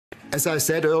as I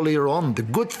said earlier on, the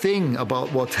good thing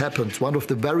about what happened, one of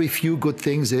the very few good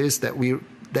things is that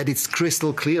it's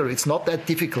crystal clear. It's not that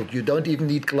difficult. You don't even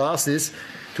need glasses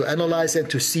to analyze and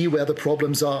to see where the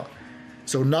problems are.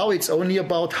 So now it's only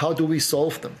about how do we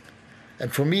solve them.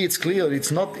 And for me, it's clear.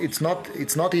 It's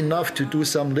not enough to do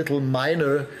some little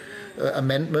minor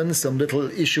amendments, some little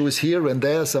issues here and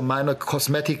there, some minor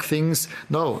cosmetic things.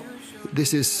 No,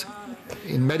 this is,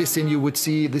 in medicine you would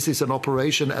see, this is an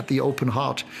operation at the open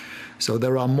heart. So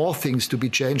there are more things to be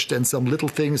changed than some little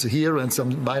things here and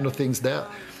some minor things there.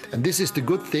 And this is the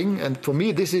good thing. And for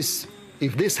me, this is,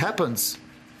 if this happens,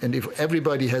 and if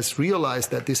everybody has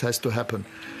realized that this has to happen,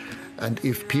 and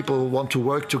if people want to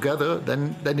work together,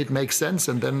 then it makes sense.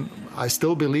 And then I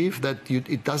still believe that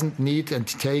it doesn't need and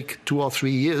take 2 or 3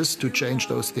 years to change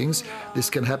those things. This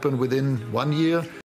can happen within 1 year.